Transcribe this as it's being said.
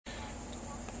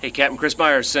Hey, Captain Chris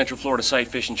Myers, Central Florida Sight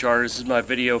Fishing Charters. This is my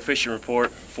video fishing report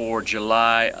for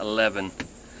July 11.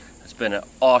 It's been an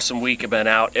awesome week. I've been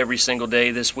out every single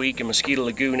day this week in Mosquito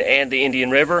Lagoon and the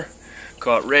Indian River.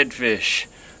 Caught redfish,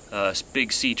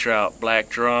 big sea trout, black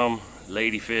drum,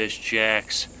 ladyfish,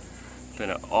 jacks. It's been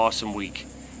an awesome week.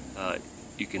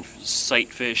 You can sight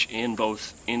fish in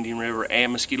both Indian River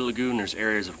and Mosquito Lagoon. There's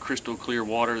areas of crystal clear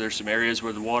water. There's some areas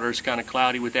where the water is kind of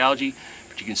cloudy with algae,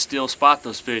 but you can still spot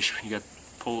those fish. You got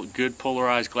good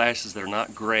polarized glasses that are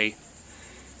not gray.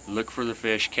 Look for the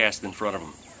fish, cast in front of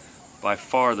them. By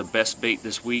far the best bait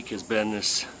this week has been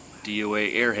this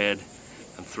DOA airhead.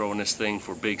 I'm throwing this thing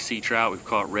for big sea trout. We've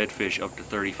caught redfish up to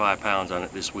 35 pounds on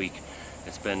it this week.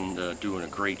 It's been doing a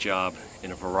great job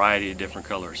in a variety of different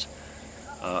colors.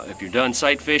 If you're done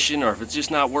sight fishing, or if it's just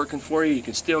not working for you, you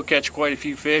can still catch quite a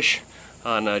few fish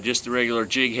on just the regular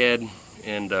jig head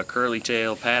and curly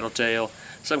tail, paddle tail,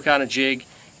 some kind of jig.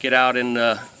 Get out in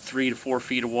 3 to 4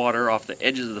 feet of water off the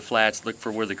edges of the flats. Look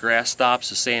for where the grass stops,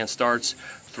 the sand starts.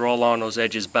 Throw along those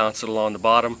edges, bounce it along the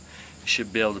bottom. You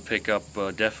should be able to pick up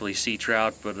definitely sea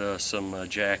trout, but some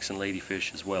jacks and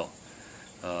ladyfish as well.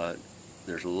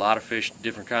 There's a lot of fish,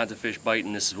 different kinds of fish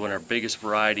biting. This is when our biggest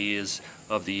variety is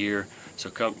of the year. So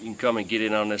you can come and get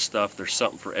in on this stuff. There's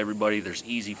something for everybody. There's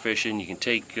easy fishing. You can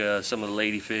take some of the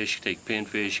ladyfish, you take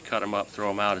pinfish, cut them up, throw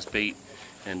them out as bait,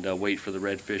 and wait for the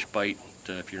redfish bite.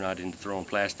 If you're not into throwing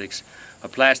plastics.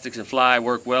 Plastics and fly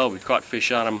work well. We've caught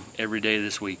fish on them every day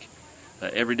this week.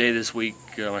 Every day this week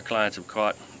my clients have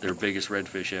caught their biggest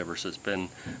redfish ever. So it's been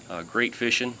great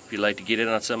fishing. If you'd like to get in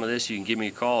on some of this, you can give me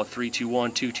a call at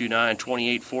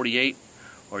 321-229-2848,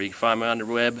 or you can find me on the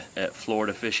web at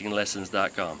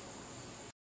floridafishinglessons.com.